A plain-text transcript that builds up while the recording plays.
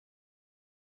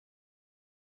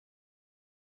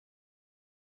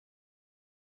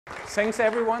Thanks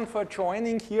everyone for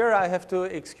joining here. I have to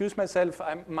excuse myself.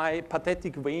 My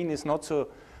pathetic vein is not so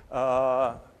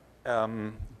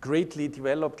greatly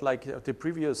developed like the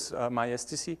previous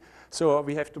MySTC, so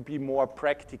we have to be more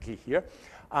practical here.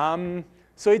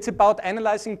 So it's about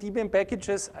analyzing Debian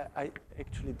packages. I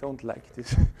actually don't like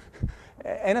this.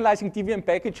 Analyzing Debian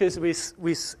packages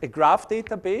with a graph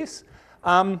database.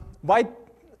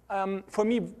 For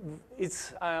me,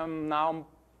 it's now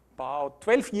about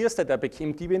 12 years that I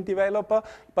became Debian developer,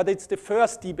 but it's the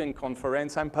first Debian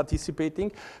conference I'm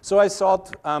participating. So I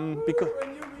thought, because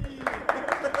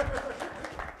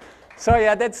so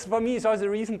yeah, that's for me, it's also a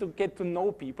reason to get to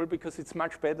know people because it's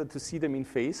much better to see them in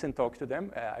face and talk to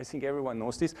them. I think everyone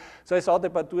knows this. So I thought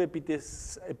about doing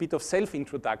a bit of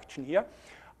self-introduction here.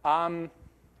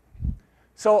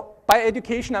 So by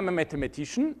education, I'm a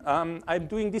mathematician. I'm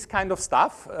doing this kind of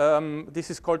stuff. This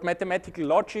is called mathematical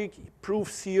logic, proof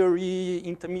theory,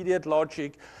 intermediate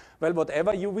logic, well,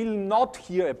 whatever. You will not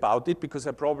hear about it because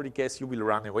I probably guess you will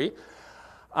run away.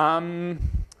 I'm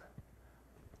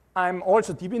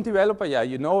also Debian developer, yeah,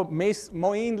 you know,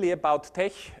 mainly about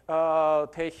tech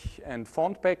and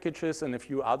font packages and a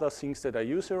few other things that I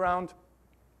use around.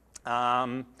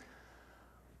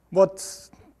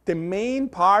 What's the main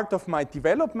part of my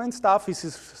development stuff is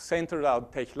centered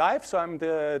around Tech Live. So I'm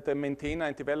the maintainer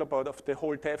and developer of the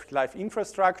whole Tech Live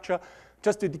infrastructure.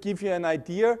 Just to give you an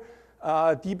idea,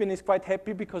 Debian is quite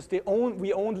happy because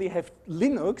we only have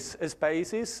Linux as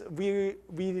basis. We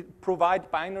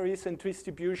provide binaries and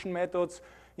distribution methods,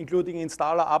 including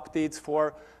installer updates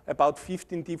for about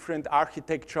 15 different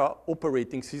architecture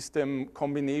operating system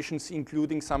combinations,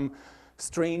 including some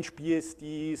strange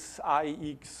BSDs,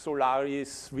 IX,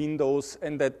 Solaris, Windows,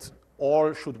 and that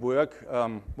all should work,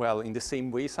 well, in the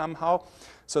same way somehow.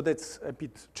 So that's a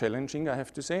bit challenging, I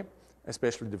have to say,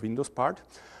 especially the Windows part.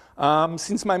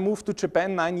 Since my move to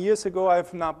Japan 9 years ago,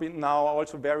 I've been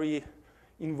also very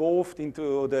involved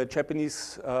into the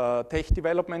Japanese tech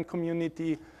development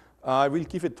community. I will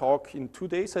give a talk in 2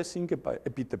 days, I think, a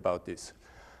bit about this.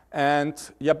 And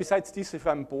yeah, besides this, if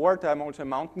I'm bored, I'm also a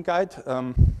mountain guide.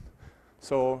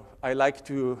 So I like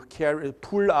to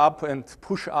pull up and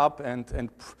push up and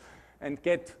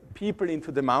get people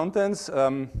into the mountains.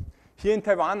 Here in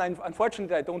Taiwan,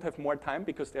 unfortunately, I don't have more time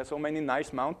because there are so many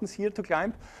nice mountains here to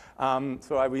climb.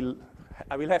 So I will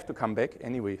have to come back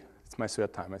anyway. It's my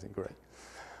third time, I think, right?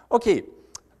 Okay.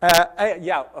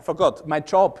 Yeah, I forgot my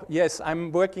job. Yes,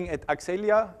 I'm working at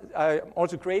Axelia. I'm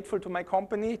also grateful to my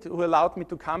company who allowed me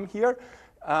to come here.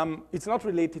 It's not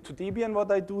related to Debian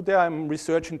what I do there. I'm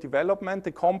research and development.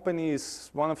 The company is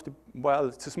one of the, well,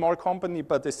 it's a small company,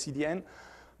 but a CDN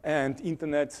and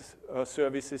internet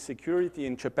services security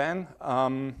in Japan.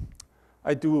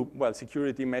 I do, well,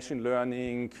 security, machine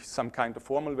learning, some kind of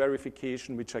formal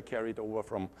verification, which I carried over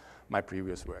from my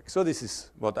previous work. So this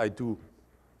is what I do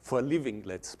for a living,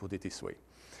 let's put it this way.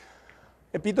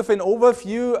 A bit of an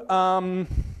overview,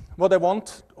 what I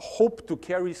hope to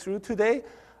carry through today.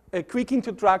 A quick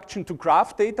introduction to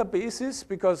graph databases,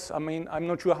 because I mean, I'm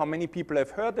not sure how many people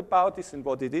have heard about this and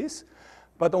what it is,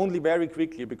 but only very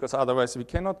quickly, because otherwise we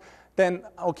cannot. Then,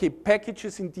 okay,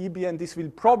 packages in Debian, this will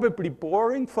probably be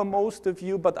boring for most of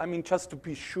you, but I mean, just to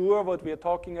be sure what we are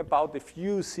talking about, a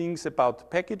few things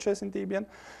about packages in Debian.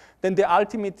 Then the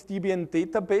ultimate Debian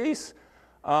database.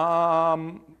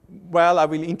 Well, I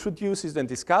will introduce it and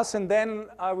discuss, and then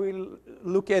I will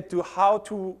look at how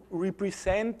to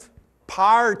represent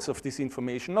parts of this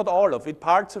information, not all of it,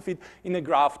 parts of it in a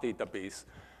graph database.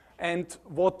 And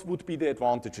what would be the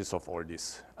advantages of all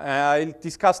this? I'll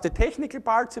discuss the technical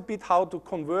parts a bit, how to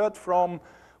convert from,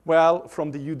 well, from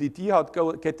the UDT, how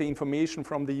to get the information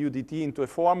from the UDT into a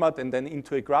format and then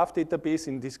into a graph database,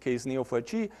 in this case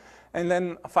Neo4j. And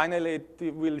then finally,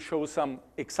 it will show some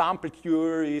example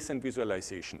queries and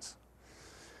visualizations.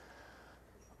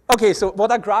 Okay, so what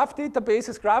are graph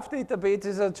databases? Graph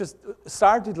databases are just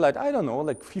started like, I don't know,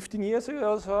 like 15 years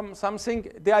ago or something.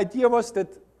 The idea was that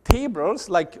tables,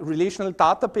 like relational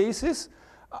databases,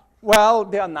 well,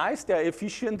 they are nice, they are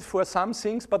efficient for some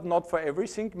things, but not for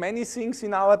everything. Many things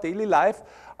in our daily life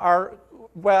are,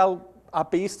 well, are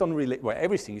based on, well,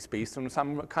 everything is based on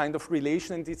some kind of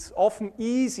relation, and it's often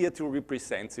easier to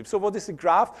represent it. So what is a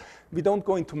graph? We don't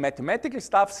go into mathematical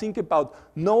stuff, think about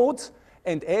nodes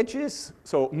and edges,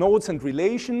 so nodes and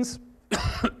relations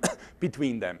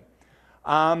between them.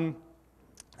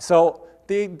 So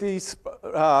these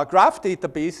graph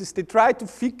databases, they try to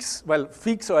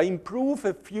fix or improve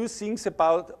a few things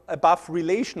above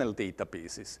relational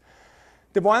databases.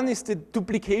 The one is the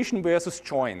duplication versus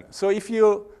join. So if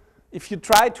you if you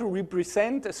try to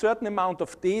represent a certain amount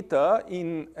of data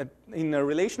in a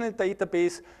relational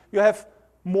database, you have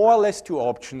more or less two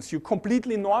options. You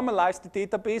completely normalize the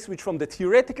database, which from the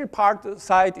theoretical part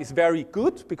side is very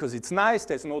good because it's nice,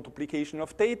 there's no duplication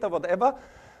of data, whatever,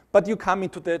 but you come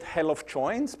into that hell of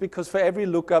joins because for every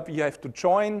lookup you have to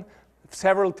join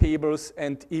several tables,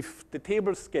 and if the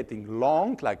table's getting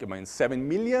long, like 7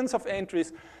 million of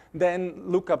entries, then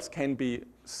lookups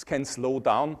can slow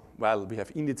down. Well, we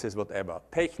have indices, whatever.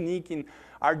 Technique in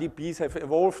RDBs have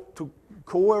evolved to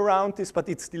go around this, but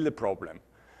it's still a problem.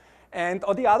 And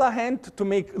on the other hand, to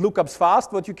make lookups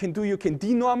fast, what you can do, you can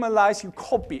denormalize, you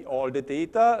copy all the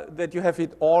data, that you have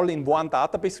it all in one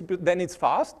database, then it's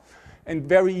fast and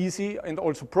very easy and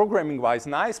also programming-wise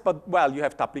nice, but well, you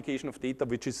have duplication of data,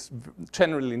 which is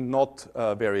generally not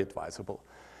very advisable.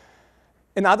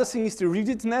 Another thing is the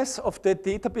rigidness of the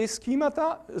database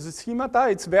schemata.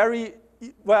 It's very,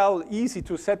 well, easy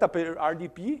to set up an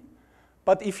RDB,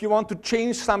 but if you want to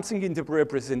change something in the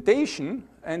representation,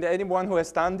 and anyone who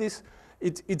has done this,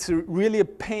 it's really a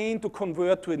pain to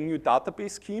convert to a new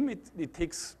database scheme. It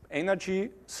takes energy,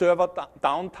 server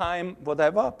downtime,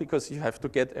 whatever, because you have to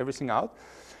get everything out.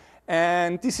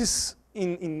 And this is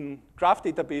in graph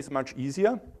database much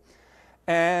easier.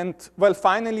 And well,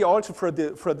 finally, also for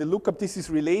the lookup, this is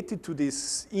related to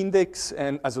this index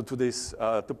and also to this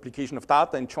duplication of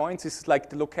data and joins. This is like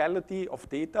the locality of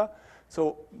data.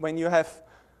 So when you have,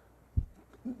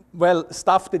 well,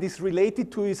 stuff that is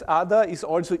related to each other is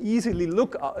also easily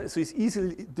so it's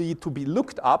easily to be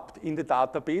looked up in the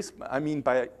database. I mean,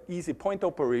 by easy point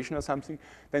operation or something,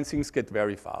 then things get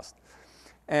very fast.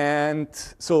 And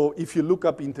so if you look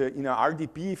up in an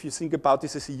RDB, if you think about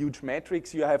this as a huge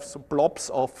matrix, you have some blobs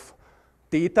of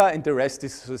data, and the rest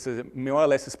is more or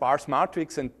less a sparse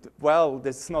matrix. And well,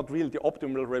 this is not really the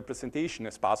optimal representation,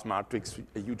 a sparse matrix,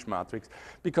 a huge matrix,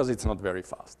 because it's not very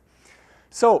fast.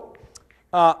 So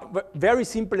very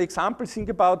simple example, think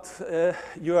about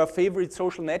your favorite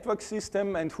social network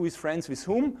system and who is friends with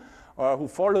whom, or who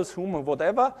follows whom, or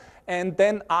whatever, and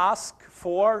then ask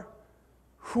for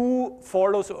who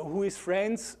follows or who is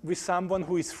friends with someone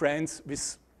who is friends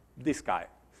with this guy.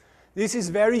 This is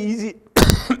very easy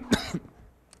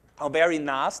or very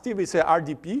nasty with a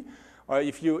RDB. Or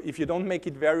if you don't make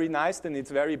it very nice, then it's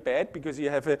very bad because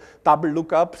you have a double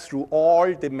lookup through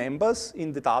all the members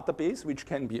in the database, which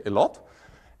can be a lot.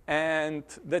 And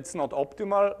that's not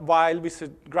optimal, while with a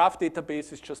graph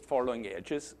database, it's just following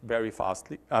edges very fast,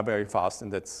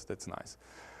 and that's nice.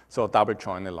 So double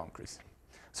join along this.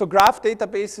 So graph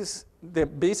databases, the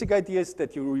basic idea is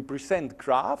that you represent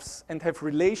graphs and have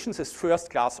relations as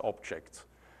first-class objects.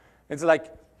 It's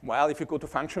like, well, if you go to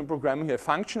functional programming, you have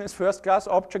function as first-class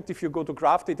object. If you go to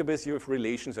graph database, you have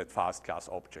relations as fast-class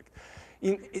object.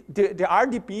 The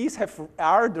RDBs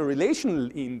are the relational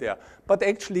in there, but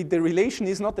actually the relation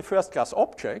is not the first-class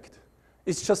object.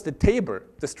 It's just a table,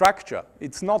 the structure.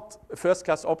 It's not a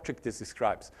first-class object this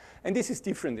describes. And this is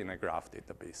different in a graph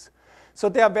database. So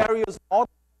there are various models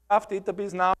of graph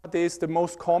database nowadays. The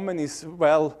most common is,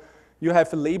 well, you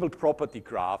have a labeled property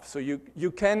graph. So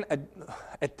you can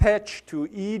attach to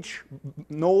each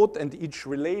node and each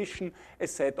relation a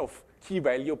set of key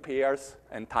value pairs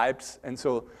and types. And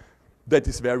so that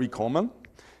is very common.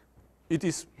 It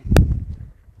is,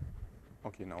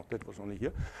 okay, no, that was only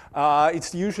here. It's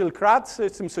the usual CRUD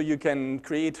system, so you can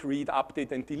create, read,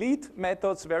 update, and delete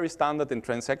methods, very standard, and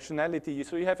transactionality.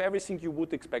 So you have everything you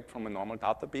would expect from a normal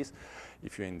database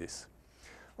if you're in this.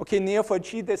 Okay,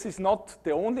 Neo4j, this is not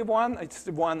the only one. It's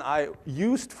the one I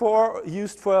used for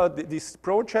this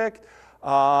project.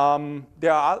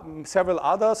 There are several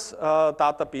others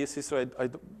databases, so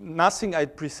nothing I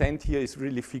present here is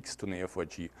really fixed to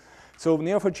Neo4j. So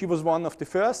Neo4j was one of the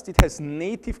first. It has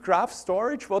native graph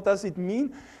storage. What does it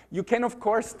mean? You can, of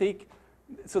course,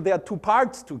 so there are two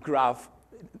parts to graph.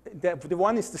 The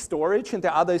one is the storage, and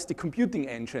the other is the computing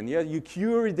engine. Yeah? You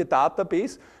query the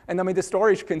database, and I mean, the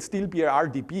storage can still be an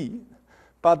RDB,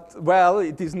 but, well,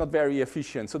 it is not very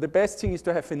efficient. So the best thing is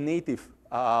to have a native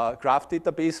graph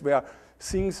database where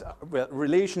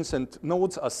relations and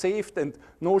nodes are saved, and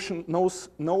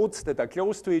nodes that are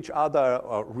close to each other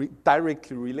or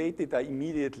directly related are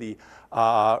immediately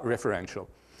referential.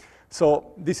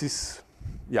 So this is,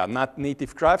 yeah, not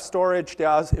native graph storage. There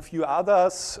are a few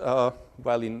others,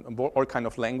 well, in all kinds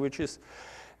of languages.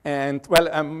 And, well,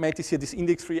 I made this here, this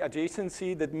index-free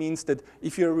adjacency. That means that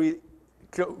if you're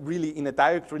really in a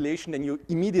direct relation, then you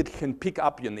immediately can pick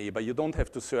up your neighbor. You don't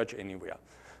have to search anywhere.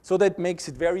 So that makes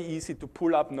it very easy to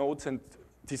pull up nodes, and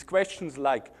these questions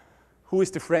like, who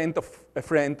is the friend of a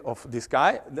friend of this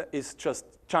guy, that is just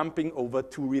jumping over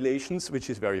two relations, which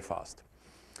is very fast.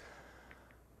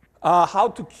 How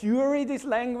to query this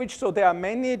language? So there are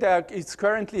many. It's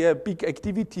currently a big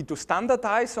activity to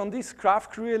standardize on this graph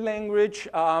query language.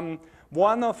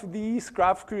 One of these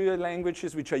graph query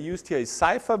languages which are used here is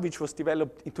Cypher, which was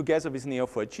developed together with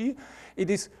Neo4j. It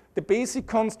is the basic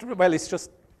construct. Well, it's just,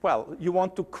 well, you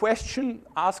want to question,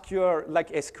 ask your,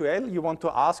 like SQL, you want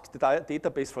to ask the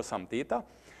database for some data.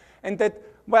 And that,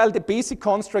 well, the basic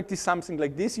construct is something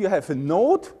like this. You have a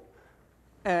node,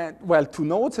 and, well, two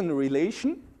nodes and a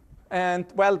relation. And,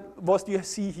 well, what you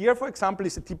see here, for example,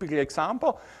 is a typical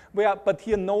example, where, but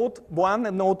here node 1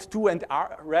 and node 2 and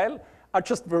rel are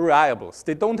just variables.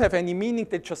 They don't have any meaning.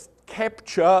 They just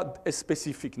capture a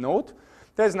specific node.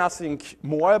 There's nothing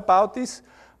more about this.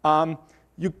 A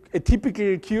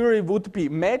typical query would be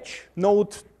match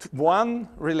node 1,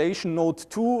 relation node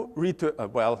 2, return.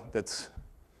 Well, that's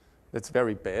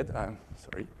very bad.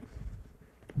 Sorry.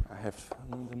 I have.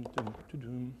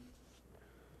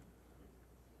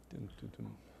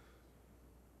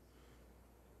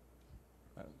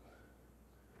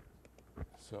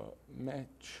 So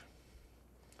match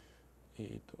a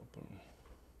double.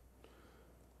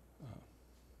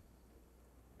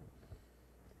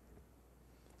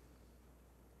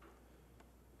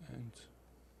 And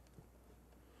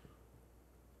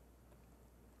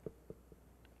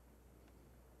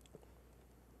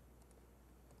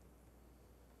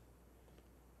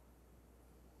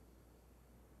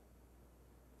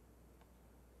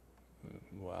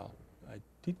well, I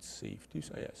did save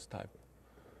this. Yes, type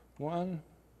 1.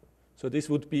 So this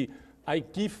would be, I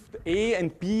give A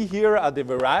and B here are the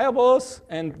variables,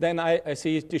 and then I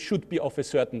say this should be of a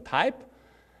certain type,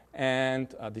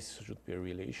 and this should be a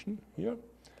relation here.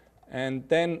 And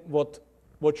then what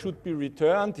should be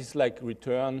returned is like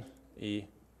return A,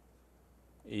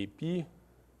 B.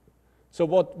 So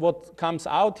what comes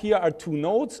out here are two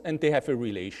nodes, and they have a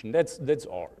relation. That's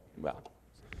all. Well,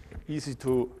 easy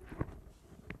to.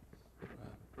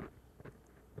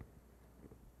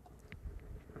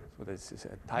 So this is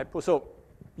a typo. So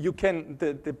you can,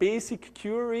 the basic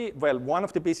query, well, one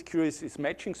of the basic queries is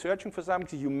matching, searching for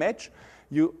something. You match,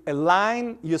 you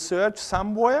align your search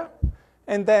somewhere,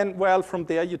 and then, well, from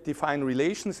there you define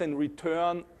relations and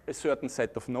return a certain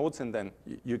set of nodes, and then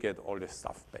you get all this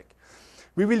stuff back.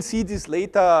 We will see this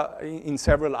later in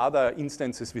several other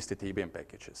instances with the Debian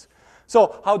packages.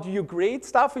 So how do you create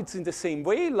stuff? It's in the same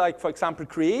way, like, for example,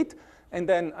 create. And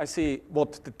then I say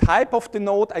what the type of the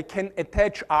node. I can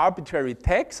attach arbitrary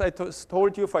tags. I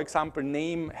told you, for example,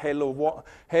 name, hello,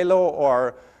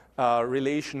 or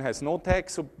relation has no tag.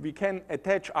 So we can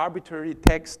attach arbitrary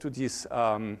tags to these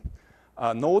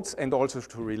nodes and also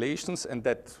to relations, and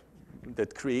that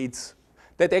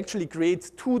actually creates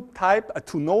two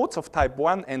nodes of type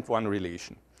 1 and one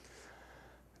relation.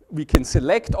 We can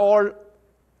select all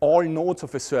nodes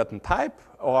of a certain type,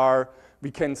 or we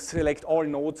can select all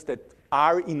nodes that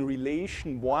are in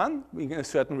relation 1 in a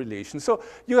certain relation. So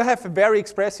you have a very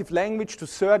expressive language to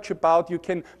search about. You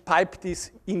can pipe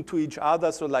this into each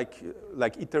other, so like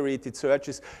iterated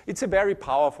searches. It's a very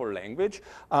powerful language.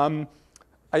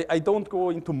 I don't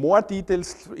go into more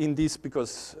details in this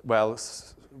because, well,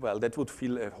 that would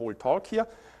fill a whole talk here.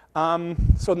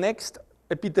 So next,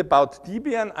 a bit about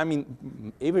Debian. I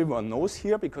mean, everyone knows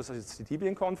here because it's the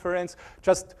Debian conference.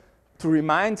 Just to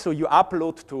remind, so you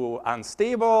upload to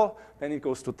unstable, then it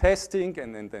goes to testing,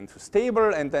 and then to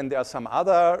stable, and then there are some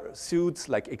other suites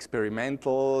like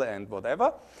experimental and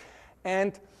whatever.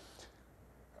 And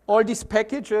all these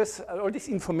packages, all this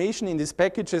information in these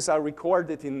packages are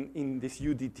recorded in this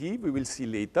UDT, we will see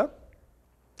later.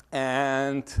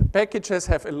 And packages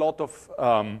have a lot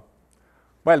of,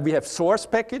 well, we have source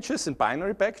packages and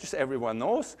binary packages, everyone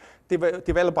knows.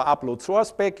 Developer upload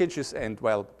source packages and,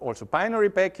 well, also binary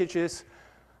packages.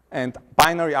 And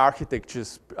binary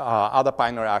architectures, other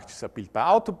binary architectures are built by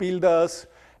auto builders.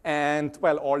 And,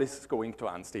 well, all is going to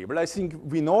unstable. I think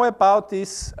we know about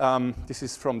this. This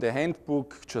is from the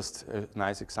handbook, just a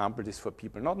nice example. This for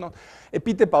people not know. A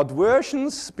bit about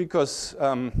versions, because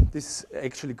this is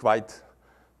actually quite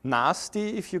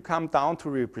nasty if you come down to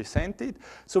represent it.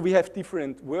 So we have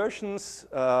different versions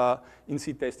in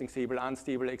seed testing, stable,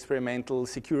 unstable, experimental,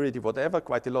 security, whatever,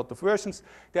 quite a lot of versions.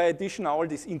 There are additional all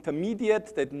these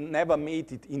intermediate that never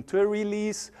made it into a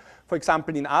release. For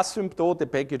example, in Asymptote, the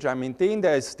package I maintain,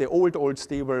 there is the old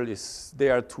stable is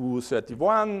there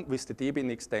 2.31 with the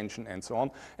Debian extension and so on.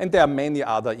 And there are many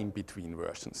other in-between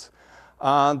versions.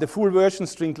 The full version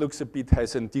string looks a bit,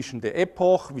 has in addition the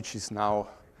epoch, which is now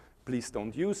please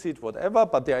don't use it, whatever,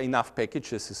 but there are enough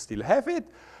packages to still have it,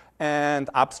 and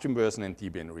upstream version and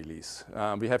Debian release.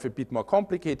 We have a bit more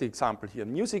complicated example here,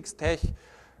 music tech,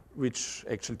 which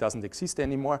actually doesn't exist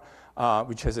anymore,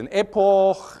 which has an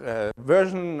epoch, a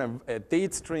version, a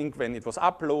date string when it was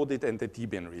uploaded, and the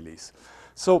Debian release.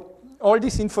 So all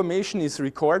this information is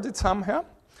recorded somewhere.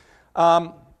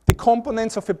 The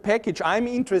components of a package I'm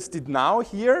interested now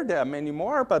here, there are many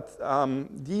more, but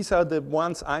these are the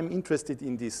ones I'm interested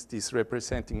in this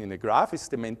representing in a graph. Is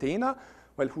the maintainer,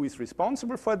 well, who is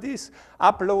responsible for this,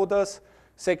 uploaders,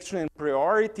 section and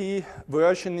priority,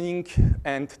 versioning,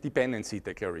 and dependency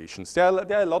declarations. There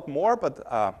are a lot more, but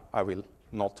I will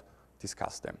not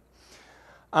discuss them.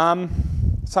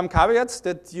 Some caveats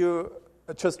that you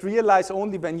just realize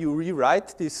only when you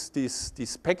rewrite this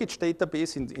package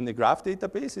database in the graph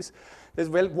database is that,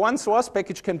 well, one source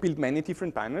package can build many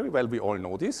different binary. Well, we all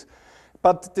know this.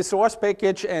 But the source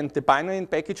package and the binary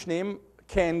and package name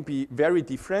can be very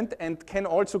different and can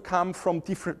also come from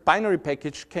different, binary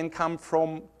package can come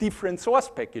from different source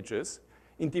packages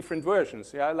in different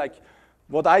versions. Yeah, like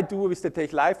what I do with the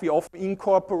Tech Live, we often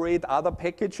incorporate other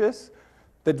packages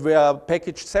that were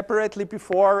packaged separately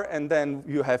before, and then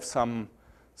you have some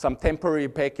temporary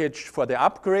package for the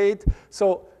upgrade.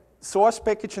 So source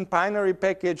package and binary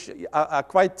package are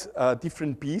quite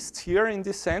different beasts here in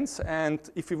this sense. And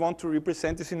if we want to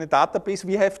represent this in a database,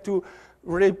 we have to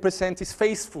represent this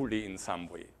faithfully in some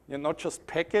way. You're not just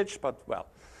package, but well.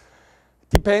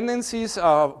 Dependencies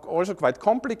are also quite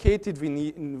complicated.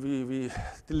 The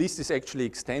list is actually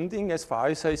extending as far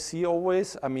as I see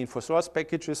always. I mean, for source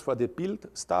packages, for the build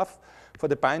stuff, for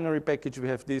the binary package, we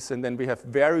have this, and then we have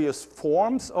various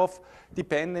forms of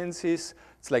dependencies.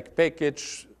 It's like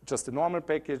package, just a normal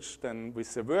package, then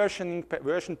with the version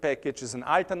packages and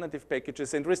alternative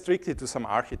packages, and restricted to some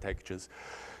architectures.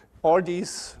 All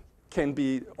these can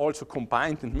be also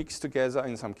combined and mixed together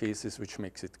in some cases, which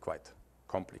makes it quite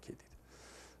complicated.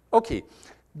 Okay,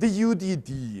 the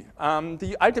UDD.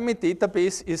 The Ultimate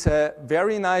Database is a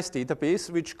very nice database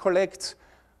which collects,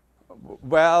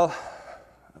 well,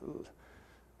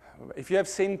 if you have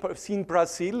seen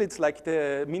Brazil, it's like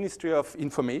the Ministry of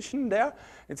Information there.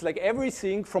 It's like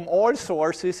everything from all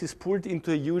sources is pulled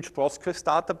into a huge Postgres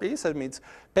database. I mean, it's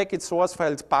package source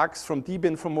files, bugs from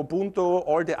Debian, from Ubuntu,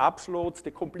 all the uploads,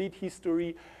 the complete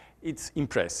history. It's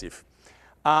impressive.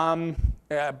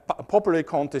 Popular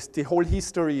contest, the whole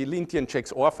history, Lintian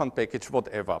checks, orphan package,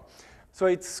 whatever. So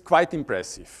it's quite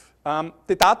impressive.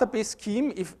 The database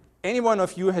scheme, if any one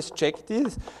of you has checked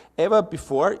it ever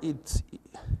before, it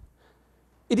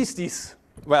is this.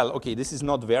 Well, okay, this is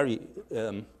not very,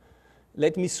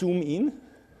 let me zoom in.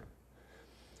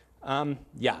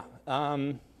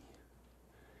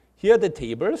 Here are the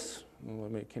tables.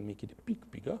 We can make it a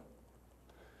bit bigger.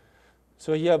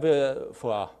 So here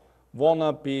for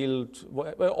wanna build,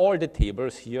 all the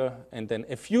tables here, and then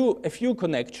a few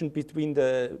connection between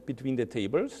the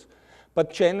tables,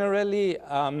 but generally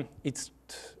it's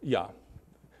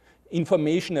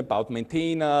information about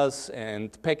maintainers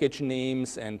and package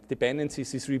names and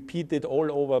dependencies is repeated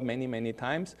all over many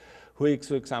times. For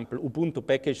example, Ubuntu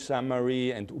package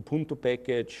summary and Ubuntu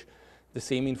package, the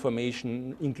same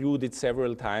information included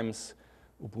several times.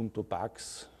 Ubuntu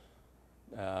bugs,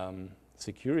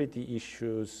 security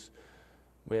issues.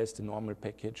 Where's the normal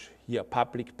package? Here,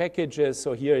 public packages.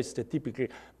 So here is the typical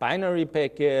binary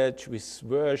package with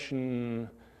version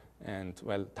and,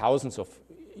 well, thousands of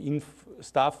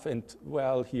stuff. And,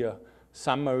 well, here,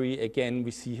 summary. Again, we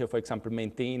see here, for example,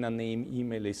 maintainer name,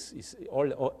 email is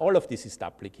all of this is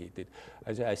duplicated.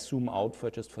 As I zoom out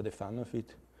just for the fun of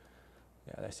it.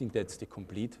 Yeah, I think that's the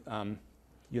complete.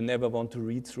 You never want to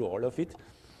read through all of it.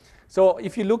 So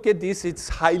if you look at this, it's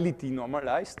highly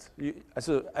denormalized.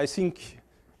 I think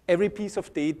every piece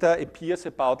of data appears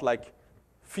about like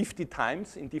 50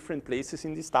 times in different places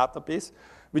in this database,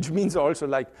 which means also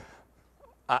like,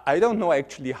 I don't know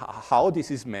actually how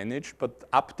this is managed, but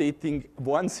updating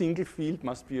one single field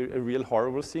must be a real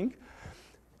horrible thing.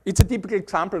 It's a typical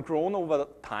example grown over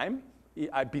time,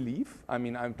 I believe. I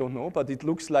mean, I don't know, but it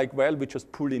looks like, well, we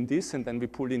just pull in this, and then we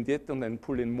pull in that, and then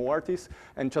pull in more this,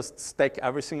 and just stack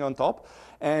everything on top.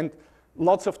 And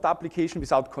lots of duplication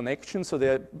without connection. So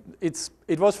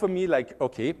it was for me like,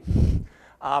 okay,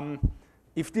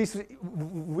 if this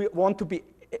we want to be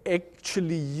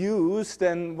actually used,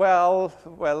 then well,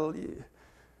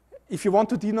 if you want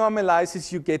to denormalize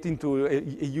this, you get into a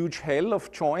huge hell of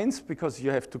joins because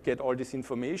you have to get all this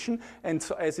information. And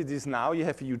so as it is now, you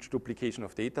have a huge duplication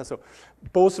of data. So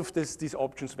both of these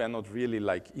options were not really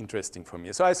like interesting for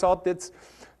me. So I thought that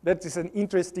is an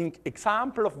interesting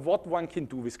example of what one can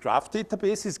do with graph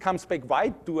databases. It comes back, why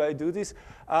do I do this?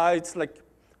 It's like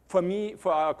for me,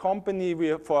 for our company,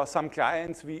 for some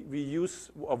clients, we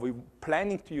use, or we're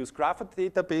planning to use graph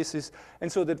databases, and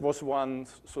so that was one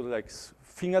sort of like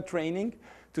finger training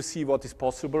to see what is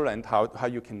possible and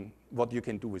what you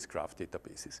can do with graph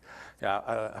databases.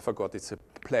 Yeah, I forgot, it's a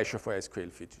pleasure for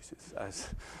SQL physicists.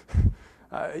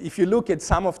 If you look at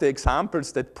some of the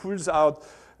examples that pulls out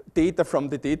data from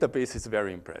the database, it's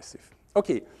very impressive.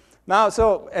 Okay. Now,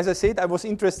 so as I said, I was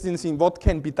interested in seeing what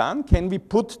can be done. Can we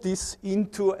put this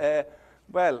into a,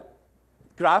 well,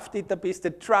 graph database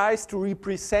that tries to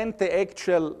represent the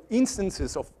actual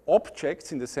instances of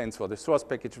objects in the sense for the source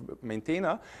package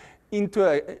maintainer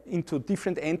into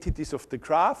different entities of the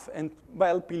graph and,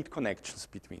 well, build connections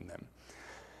between them.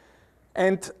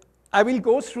 And I will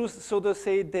go through, so to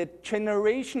say, the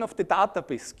generation of the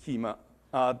database schema,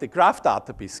 the graph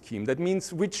database scheme. That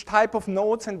means which type of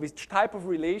nodes and which type of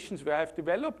relations we have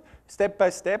developed step by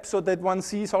step so that one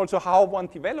sees also how one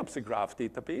develops a graph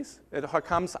database, how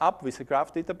comes up with a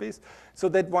graph database, so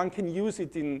that one can use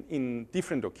it in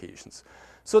different occasions.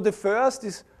 So the first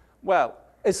is, well,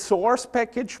 a source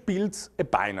package builds a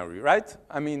binary, right?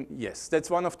 I mean, yes, that's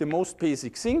one of the most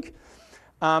basic things.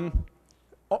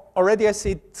 Already I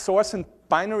said source and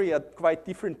binary are quite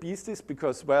different beasts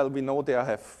because, well, we know they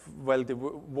have, well,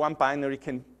 one binary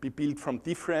can be built from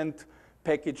different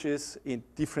packages in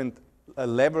different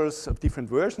levels of different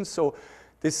versions. So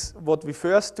this, what we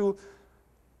first do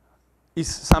is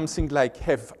something like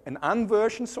have an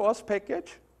unversioned source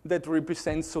package that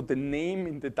represents so the name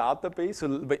in the database.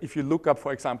 So if you look up,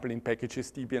 for example, in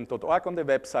packagesdebian.org on the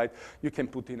website, you can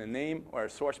put in a name or a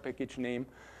source package name.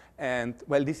 And,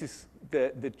 well, this is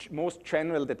the most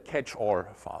general that catch all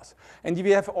files. And we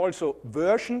have also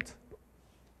versioned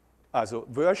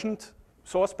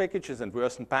source packages and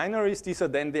versioned binaries. These are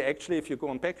then actually, if you go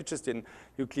on packages, then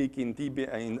you click in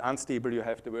unstable, you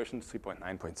have the version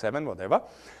 3.9.7, whatever.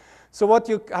 So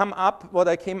what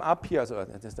I came up here, so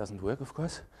this doesn't work, of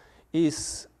course,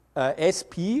 is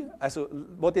SP. Also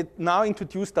what it now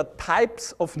introduced are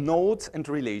types of nodes and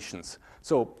relations.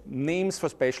 So names for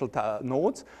special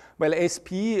nodes. Well,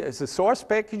 SP is a source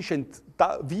package, and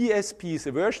VSP is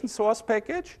a version source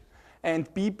package,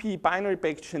 and BP binary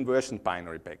package and version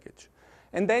binary package.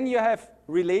 And then you have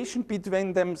relation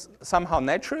between them somehow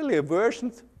naturally. A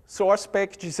versioned source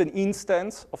package is an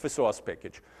instance of a source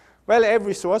package. Well,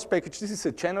 every source package, this is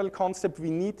a general concept.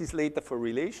 We need this later for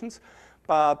relations,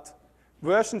 but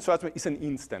version source is an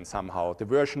instance somehow. The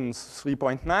version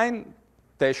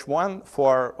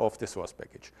 3.9-1 of the source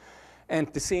package.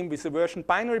 And the same with the version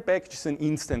binary package is an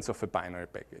instance of a binary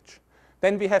package.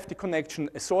 Then we have the connection,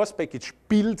 a source package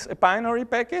builds a binary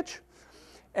package,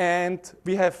 and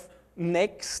we have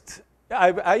next.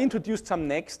 I introduced some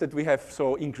next that we have,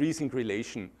 so increasing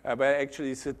relation, where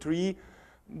actually it's a tree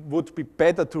would be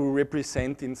better to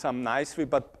represent in some nice way,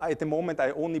 but at the moment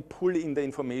I only pull in the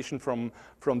information from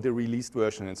the released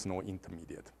version, and it's no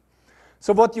intermediate.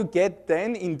 So what you get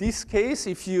then in this case,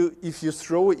 if you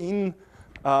throw in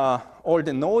all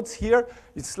the nodes here,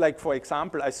 it's like, for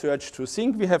example, I search to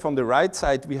sync. We have on the right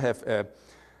side, we have a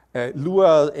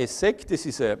Lua sec. This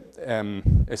is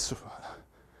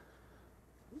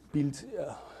build.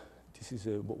 This is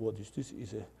a, what is this?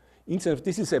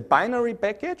 This is a binary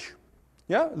package.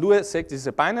 Yeah, Lua sec is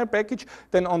a binary package.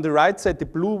 Then on the right side, the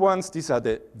blue ones, these are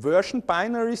the version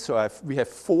binaries. So we have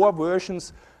 4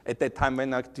 versions. At that time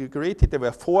when I created, there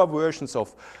were 4 versions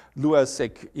of Lua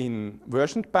sec in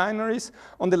version binaries.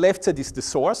 On the left side is the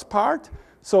source part.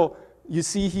 So you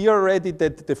see here already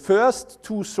that the first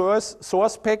 2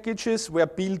 source packages were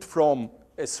built from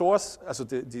a source, also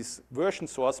these version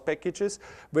source packages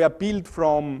were built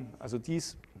from, also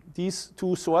these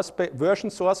 2 version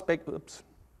source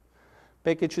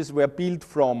packages were built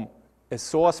from a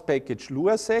source package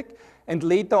Lua sec, and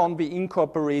later on we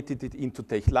incorporated it into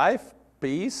TechLive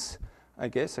base. I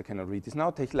guess I cannot read this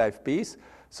now, TechLive base.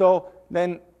 So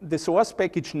then the source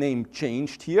package name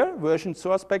changed here, version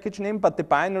source package name, but the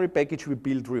binary package we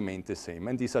built remained the same.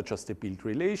 And these are just the build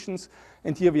relations.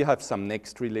 And here we have some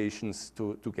next relations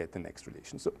to get the next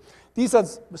relation. So these are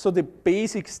the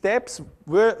basic steps: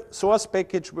 source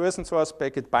package, version source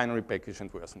package, binary package,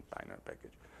 and version binary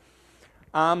package.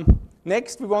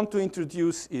 Next we want to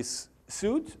introduce is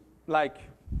suit, like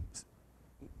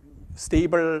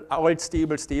stable, alt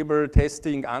stable, stable,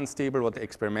 testing, unstable, or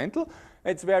experimental.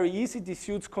 It's very easy. These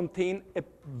suits contain a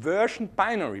version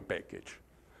binary package.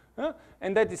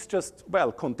 And that is just,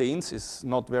 well, contains is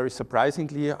not very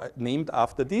surprisingly named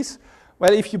after this.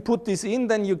 Well, if you put this in,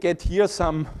 then you get here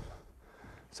some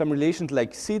relations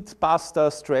like SID, pasta,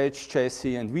 stretch,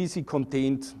 chassis, and VC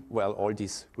contained, well, all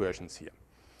these versions here.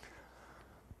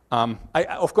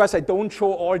 Of course, I don't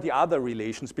show all the other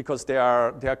relations because there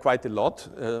are quite a lot,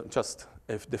 just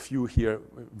the few here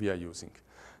we are using.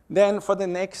 Then for the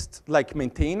next, like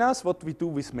maintainers, what we do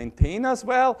with maintainers?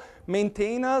 Well,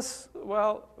 maintainers,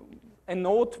 well, a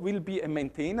node will be a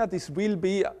maintainer. This will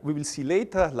be, we will see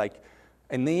later, like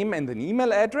a name and an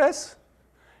email address,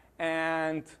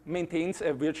 and maintains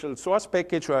a virtual source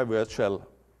package or a virtual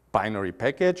binary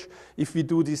package. If we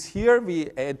do this here, we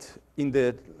add in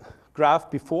the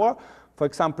graph before, for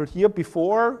example, here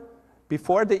before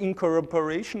the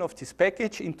incorporation of this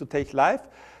package into Tech Live,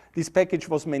 this package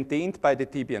was maintained by the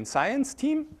Debian science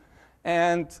team,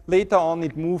 and later on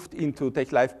it moved into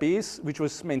Tech Live base, which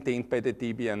was maintained by the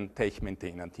Debian Tech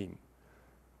maintainer team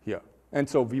here. And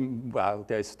so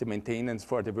there's the maintenance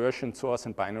for the version, source,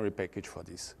 and binary package for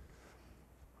these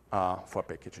 4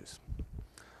 packages.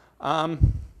 Well,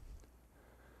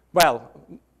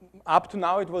 up to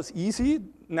now it was easy.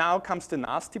 Now comes the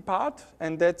nasty part,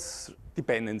 and that's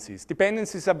dependencies.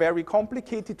 Dependencies are very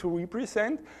complicated to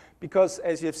represent because,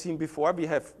 as you have seen before, we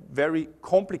have very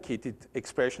complicated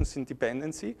expressions in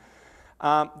dependency.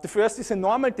 The first is a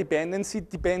normal dependency. It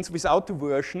depends without the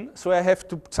version. So I have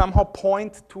to somehow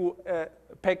point to a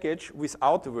package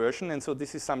without the version, and so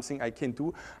this is something I can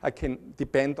do. I can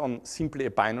depend on simply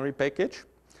a binary package.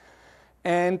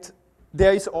 And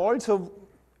there is also,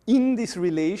 in this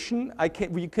relation,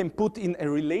 we can put in a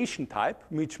relation type,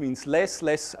 which means less,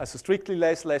 as strictly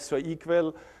less or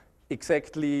equal,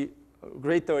 exactly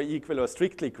greater or equal or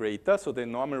strictly greater, so the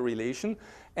normal relation,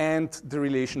 and the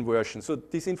relation version. So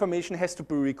this information has to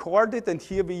be recorded, and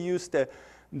here we use the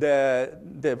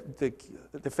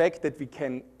fact that we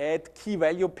can add key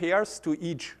value pairs to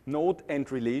each node and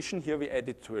relation. Here we add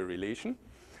it to a relation.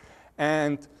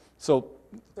 And so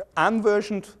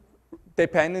unversioned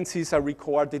dependencies are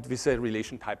recorded with a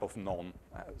relation type of none,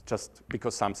 just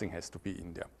because something has to be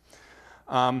in there.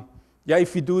 Yeah,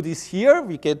 if we do this here,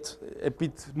 we get a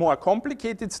bit more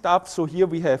complicated stuff. So here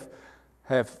we have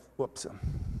for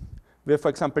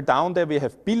example, down there we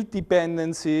have build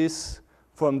dependencies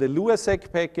from the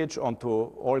luasec package onto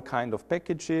all kind of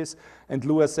packages, and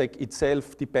luasec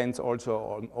itself depends also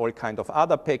on all kind of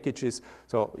other packages.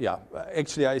 So yeah,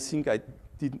 actually I think I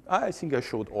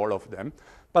showed all of them,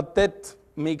 but that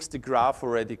makes the graph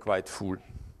already quite full.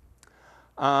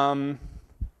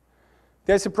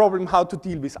 There's a problem how to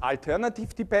deal with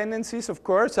alternative dependencies, of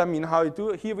course. I mean, how you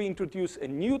do, here we introduce a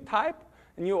new type,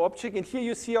 a new object, and here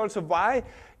you see also why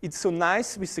it's so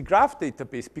nice with the graph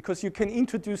database, because you can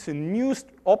introduce a new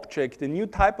object, a new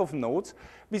type of nodes,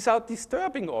 without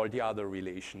disturbing all the other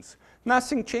relations.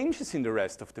 Nothing changes in the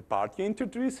rest of the part. You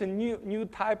introduce a new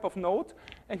type of node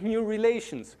and new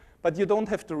relations, but you don't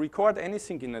have to record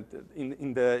anything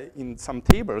in some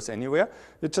tables anywhere.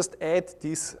 You just add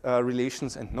these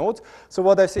relations and nodes. So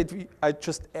what I said, I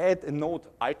just add a node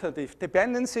alternative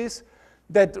dependencies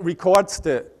that records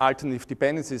the alternative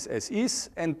dependencies as is,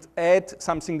 and add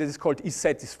something that is called is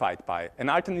satisfied by. An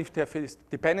alternative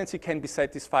dependency can be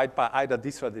satisfied by either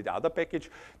this or the other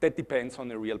package. That depends on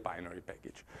a real binary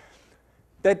package.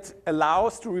 That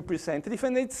allows to represent it,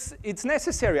 and it's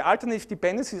necessary. Alternative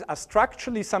dependencies are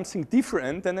structurally something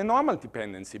different than a normal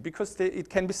dependency because it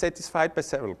can be satisfied by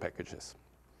several packages.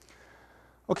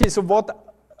 Okay, so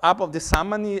what about the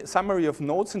summary of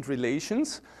nodes and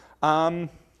relations?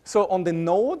 So on the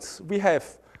nodes, we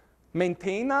have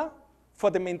maintainer. For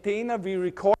the maintainer, we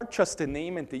record just the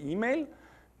name and the email.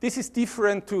 This is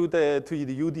different to the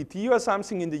UDT or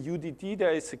something. In the UDT,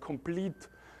 there is a complete,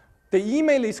 the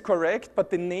email is correct, but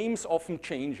the names often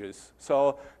changes.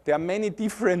 So there are many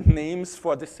different names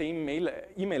for the same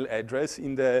email address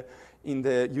in the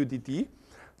UDT.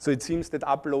 So it seems that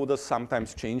uploaders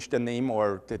sometimes change the name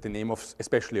or the name of,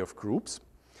 especially of groups.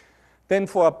 Then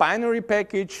for a binary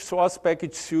package, source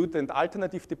package, suite, and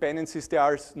alternative dependencies,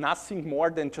 there is nothing more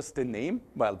than just the name.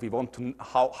 Well, we want to know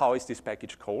how is this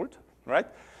package called, right?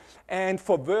 And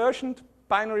for versioned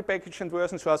binary package and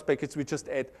version source package, we just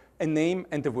add a name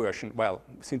and a version. Well,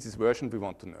 since it's versioned, we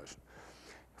want to version.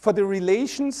 For the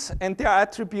relations and their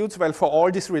attributes, well, for all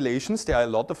these relations, there are a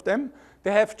lot of them.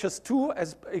 They have just two,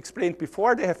 as explained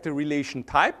before. They have the relation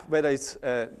type, whether it's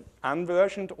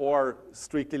unversioned or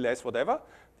strictly less, whatever.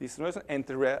 This version, and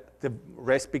the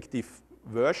respective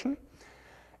version.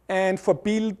 And for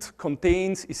build,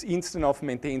 contains, is instant of,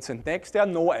 maintains, and next, there are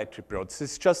no attributes.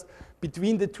 It's just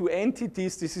between the two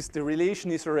entities, this is the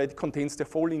relation is already contains the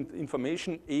full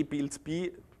information. A builds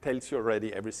B tells you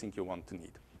already everything you want to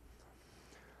need.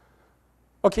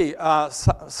 Okay,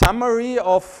 summary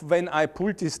of when I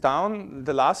pulled this down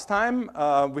the last time.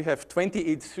 We have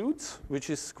 28 suits, which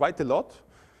is quite a lot.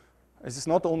 This is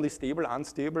not only stable,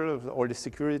 unstable, all the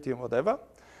security and whatever.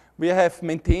 We have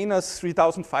maintainers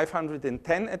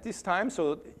 3,510 at this time,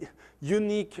 so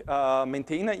unique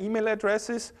maintainer email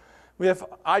addresses. We have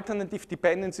alternative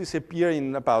dependencies appear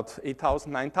in about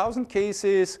 8,000, 9,000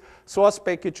 cases. Source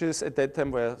packages at that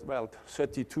time were, well,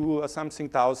 32 or something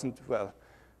thousand. Well,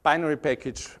 binary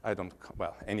package, I don't,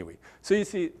 well, anyway. So you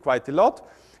see quite a lot.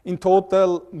 In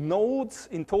total, nodes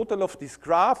in total of this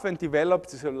graph and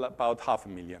developed is about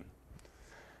 500,000.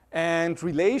 And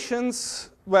relations,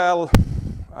 well,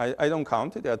 I don't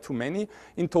count it, there are too many.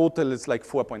 In total, it's like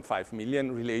 4.5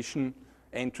 million relation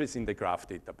entries in the graph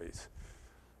database.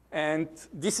 And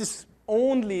this is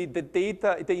only the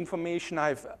data, the information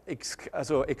I've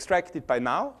extracted by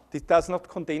now. This does not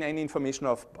contain any information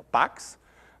of bugs.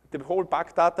 The whole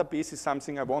bug database is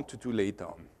something I want to do later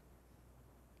on.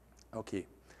 Okay.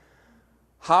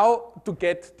 How to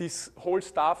get this whole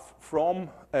stuff from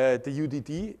the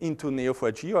UDD into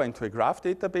Neo4j or into a graph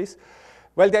database?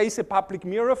 Well, there is a public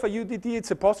mirror for UDD.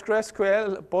 It's a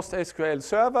PostgreSQL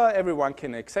server. Everyone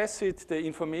can access it. The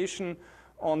information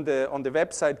on the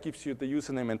website gives you the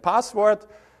username and password.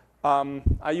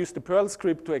 I use the Perl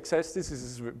script to access this. This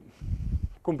is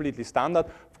completely standard.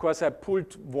 Of course, I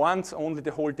pulled once only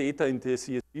the whole data into a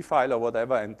CSV file or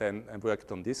whatever, and then I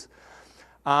worked on this.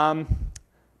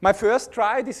 My first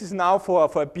try, this is now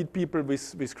for people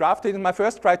with graph data, my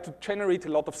first try to generate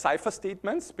a lot of Cypher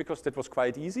statements, because that was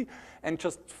quite easy, and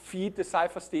just feed the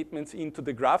Cypher statements into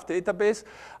the graph database.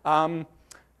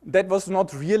 That was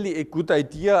not really a good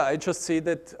idea. I just say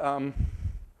that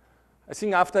I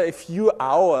think after a few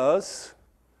hours,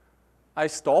 I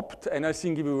stopped, and I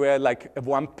think we were like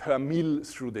 1 per mil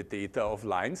through the data of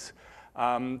lines.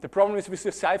 The problem is with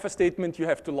the Cypher statement, you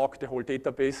have to lock the whole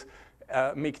database,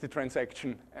 make the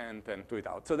transaction, and then do it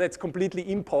out. So that's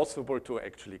completely impossible to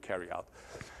actually carry out.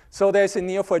 So there's a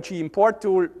Neo4j import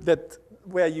tool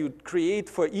where you create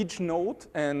for each node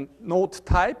and node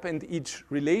type and each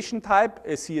relation type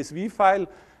a CSV file,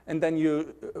 and then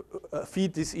you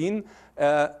feed this in.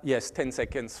 Yes, 10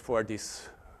 seconds for this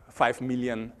 5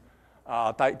 million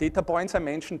data points I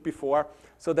mentioned before.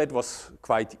 So that was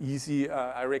quite easy.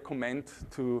 I recommend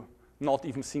to not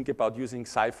even think about using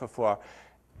Cypher for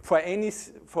any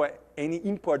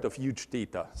import of huge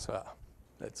data. So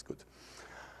that's good.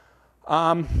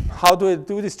 How do I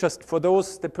do this? Just for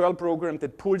those, the Perl program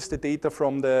that pulls the data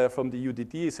from the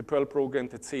UDD is a Perl program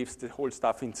that saves the whole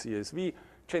stuff in CSV,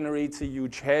 generates a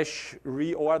huge hash,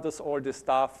 reorders all the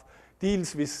stuff,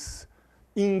 deals with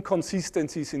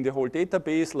inconsistencies in the whole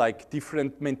database, like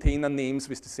different maintainer names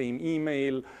with the same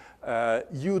email,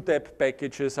 UDEB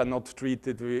packages are not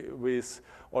treated with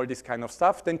all this kind of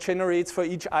stuff, then generates for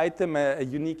each item a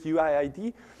unique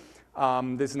UID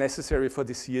that's necessary for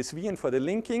the CSV and for the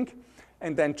linking,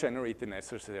 and then generate the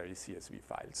necessary CSV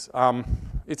files.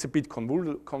 It's a bit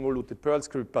convoluted Perl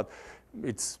script, but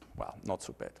it's, well, not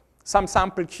so bad. Some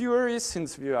sample queries,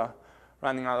 since we are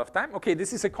running out of time. Okay,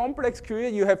 this is a complex query.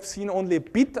 You have seen only a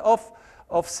bit of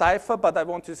Cypher, but I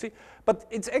want to see. But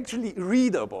it's actually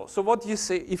readable. So what you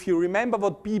say, if you remember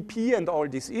what BP and all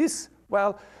this is,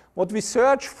 well, what we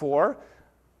search for,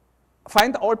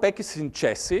 find all packages in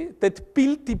Chassis that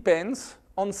build depends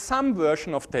on some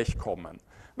version of DebConf.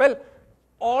 Well,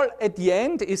 all at the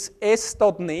end is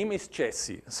s.name is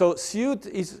Chassis. So suit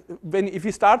is, if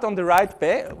you start on the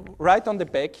right on the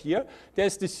back here,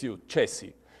 there's the suit,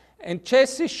 Chassis. And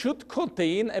Chassis should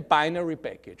contain a binary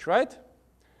package, right?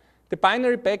 The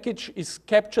binary package is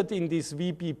captured in this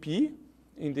VBP,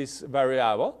 in this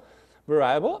variable,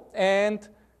 and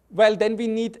well, then we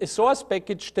need a source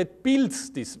package that builds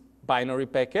this binary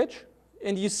package.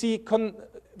 And you see,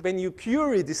 when you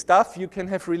query this stuff, you can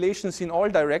have relations in all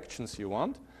directions you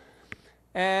want.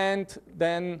 And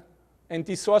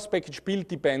this source package build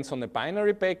depends on the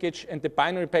binary package, and the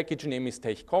binary package name is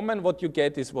DebConf. What you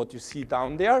get is what you see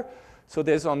down there. So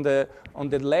there's on the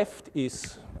left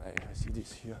is, I see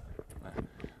this here.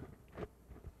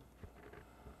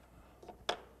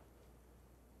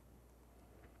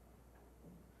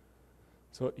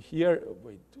 So here,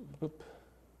 wait, whoop.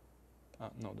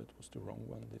 No, that was the wrong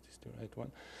one, that is the right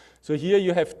one. So here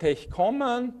you have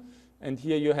DebConf, and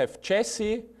here you have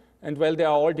Chassis, and well, there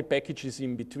are all the packages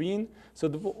in between. So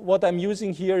what I'm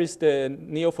using here is the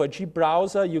Neo4j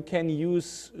browser. You can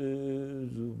use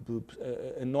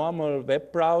a normal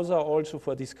web browser also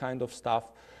for this kind of stuff.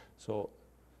 So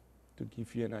to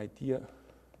give you an idea.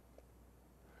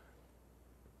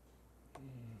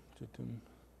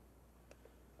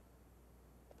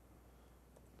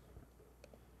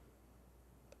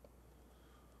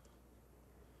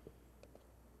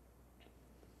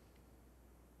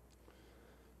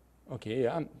 Okay,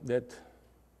 yeah, that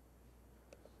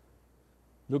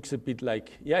looks a bit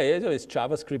like, yeah, it's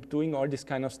JavaScript doing all this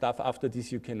kind of stuff. After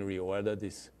this, you can reorder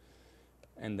this,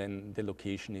 and then the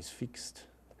location is fixed.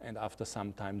 And after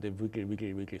some time, the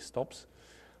wiggle stops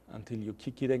until you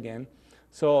kick it again.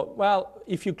 So, well,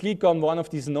 if you click on one of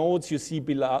these nodes, you see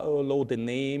below the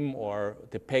name or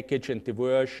the package and the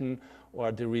version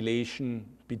or the relation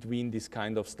between this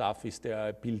kind of stuff. Is there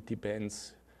a build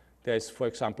depends? There's, for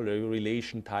example, a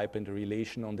relation type and a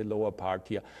relation on the lower part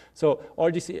here. So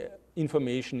all this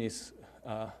information is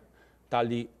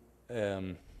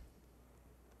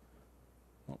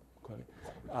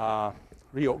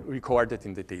recorded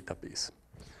in the database.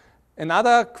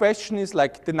 Another question is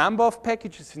like the number of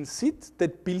packages in SID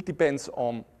that build depends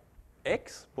on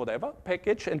X, whatever,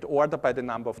 package, and order by the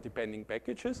number of depending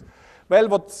packages.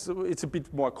 Well, it's a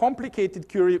bit more complicated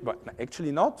query, but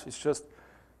actually not. It's just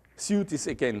suit is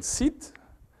again SID,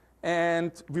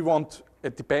 and we want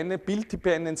a build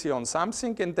dependency on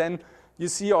something, and then you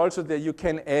see also that you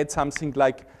can add something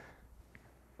like,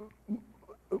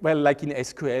 well, like in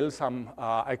SQL, some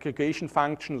aggregation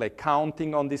function, like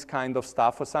counting on this kind of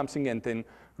stuff or something, and then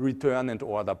return and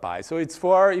order by. So it's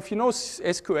for, if you know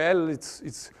SQL,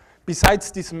 it's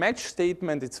besides this match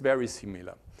statement, it's very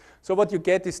similar. So what you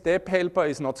get is DebHelper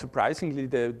is not surprisingly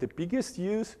the biggest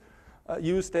used,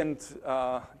 and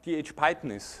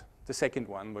DHPython is the second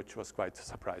one, which was quite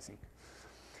surprising.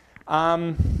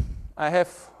 I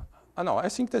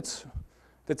think that's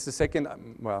the second.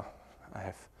 Well, I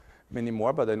have many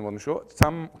more, but I want to show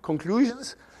some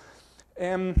conclusions.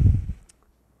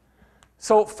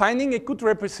 So finding a good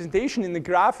representation in the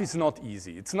graph is not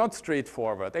easy. It's not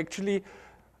straightforward. Actually,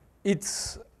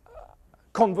 it's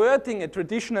converting a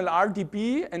traditional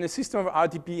RDB and a system of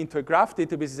RDB into a graph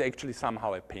database is actually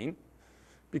somehow a pain,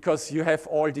 because you have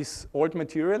all this old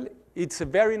material. It's a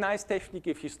very nice technique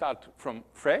if you start from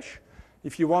fresh.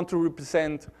 If you want to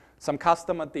represent some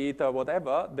customer data,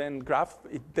 whatever, then graph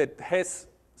that has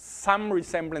some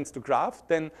resemblance to graph,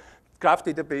 then graph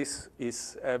database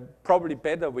is probably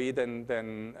better way than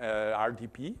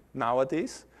RDB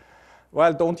nowadays.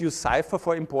 Well, don't use Cypher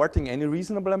for importing any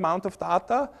reasonable amount of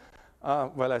data.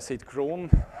 Well, I said grown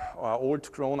or old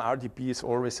grown RDB is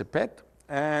always a pet.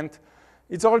 And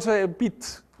it's also a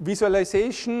bit,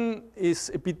 visualization is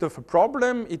a bit of a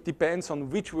problem. It depends on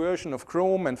which version of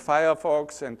Chrome and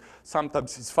Firefox, and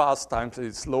sometimes it's fast, sometimes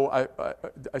it's slow.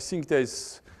 I think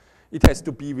it has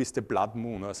to be with the blood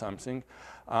moon or something.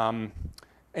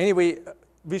 Anyway,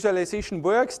 visualization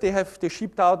works. They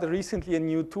shipped out recently a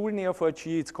new tool,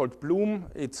 Neo4j. It's called Bloom.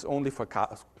 It's only for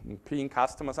paying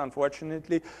customers,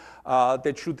 unfortunately.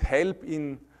 That should help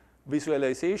in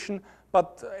visualization.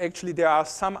 But actually, there are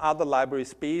some other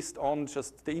libraries based on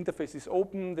just the interface is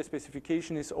open, the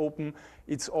specification is open.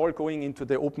 It's all going into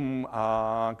the open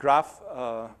graph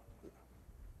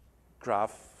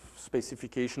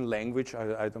specification language.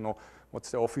 I don't know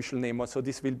what's the official name. So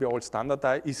this will be all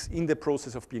standardized, is in the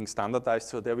process of being standardized.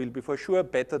 So there will be for sure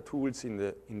better tools in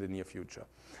the near future.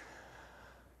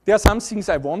 There are some things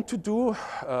I want to do,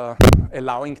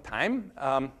 allowing time.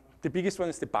 The biggest one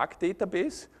is the bug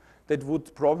database. That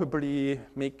would probably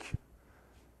make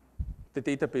the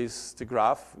database, the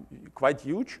graph, quite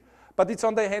huge. But it's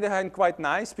on the other hand quite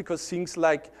nice, because things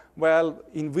like, well,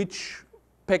 in which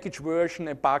package version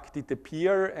a bug did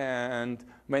appear and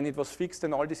when it was fixed,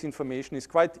 and all this information is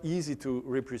quite easy to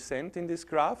represent in this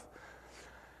graph.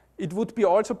 It would be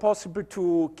also possible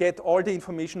to get all the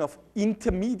information of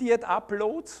intermediate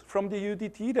uploads from the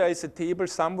UDT. There is a table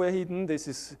somewhere hidden. This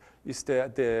is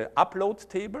the upload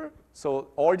table. So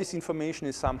all this information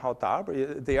is somehow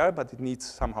there, but it needs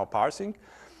somehow parsing.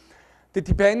 The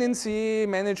dependency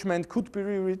management could be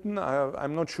rewritten.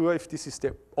 I'm not sure if this is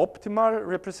the optimal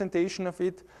representation of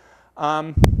it.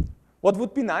 What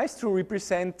would be nice to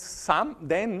represent some,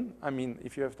 then, I mean,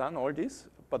 if you have done all this,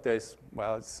 but there's,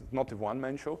 well, it's not a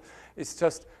one-man show. It's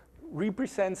just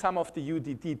represent some of the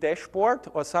UDT dashboard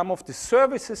or some of the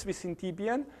services within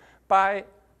Debian by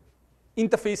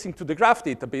interfacing to the graph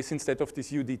database instead of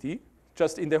this UDT,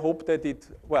 just in the hope that it,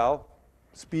 well,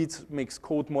 speeds, makes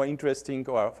code more interesting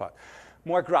or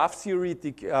more graph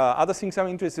theoretic. Other things I'm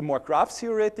interested in, more graph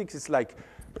theoretic. It's like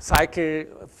cycle,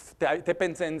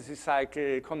 dependency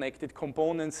cycle, connected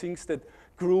components, things that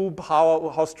group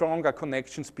how strong are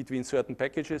connections between certain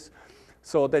packages.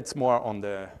 So that's more on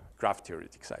the graph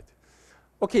theoretic side.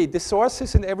 Okay, the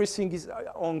sources and everything is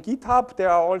on GitHub. There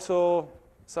are also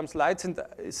some slides, and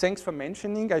thanks for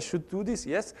mentioning. I should do this.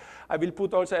 Yes, I will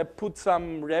put also. I put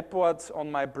some reports on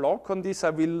my blog on this. I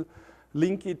will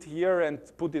link it here and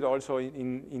put it also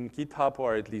in GitHub,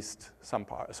 or at least some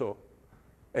part. So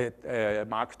a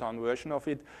markdown version of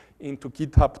it into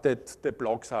GitHub that the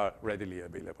blogs are readily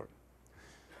available.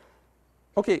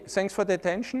 Okay, thanks for the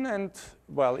attention, and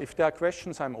well, if there are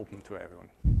questions, I'm open to everyone.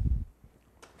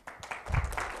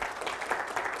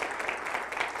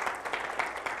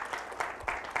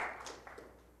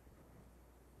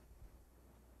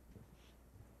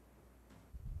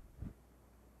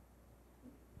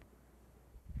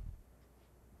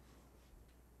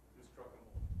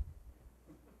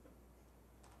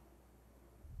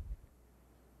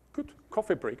 Good,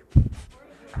 coffee break.